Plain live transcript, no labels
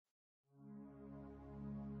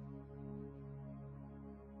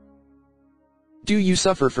Do you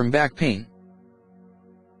suffer from back pain?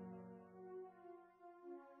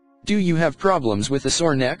 Do you have problems with a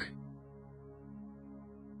sore neck?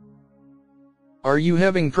 Are you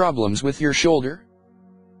having problems with your shoulder?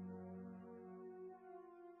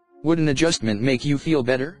 Would an adjustment make you feel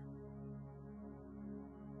better?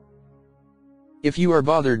 If you are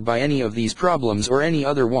bothered by any of these problems or any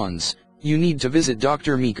other ones, you need to visit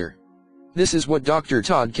Dr. Meeker. This is what Dr.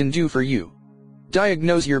 Todd can do for you.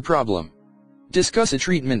 Diagnose your problem. Discuss a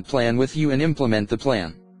treatment plan with you and implement the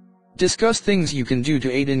plan. Discuss things you can do to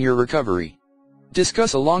aid in your recovery.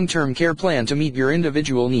 Discuss a long-term care plan to meet your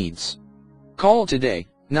individual needs. Call today,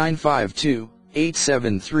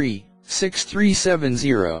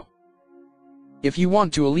 952-873-6370. If you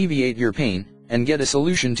want to alleviate your pain and get a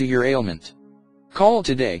solution to your ailment. Call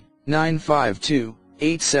today,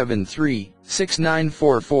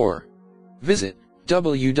 952-873-6944. Visit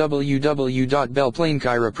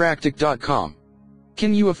www.belleplainechiropractic.com.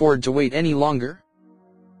 Can you afford to wait any longer?